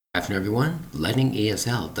afternoon, everyone.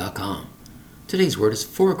 LightningESL.com. Today's word is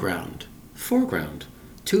foreground. Foreground.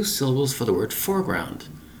 2 syllables for the word foreground.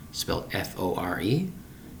 Spelled F-O-R-E-G-R-O-U-N-D.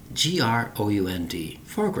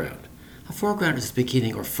 Foreground. A foreground is the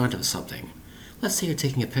beginning or front of something. Let's say you're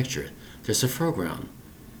taking a picture. There's a foreground.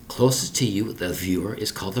 Closest to you, the viewer,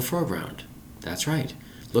 is called the foreground. That's right.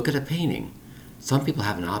 Look at a painting. Some people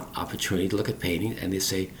have an opportunity to look at painting and they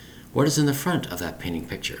say, what is in the front of that painting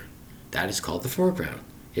picture? That is called the foreground.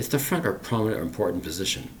 It's the front or prominent or important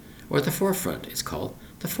position. Or the forefront is called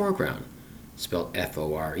the foreground. Spelled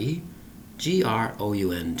F-O-R-E-G-R-O-U-N-D.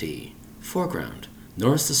 Foreground.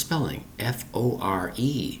 Notice the spelling.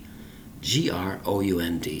 F-O-R-E-G-R-O-U-N-D.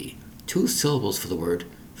 2 syllables for the word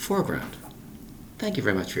foreground. Thank you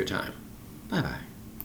very much for your time. Bye-bye.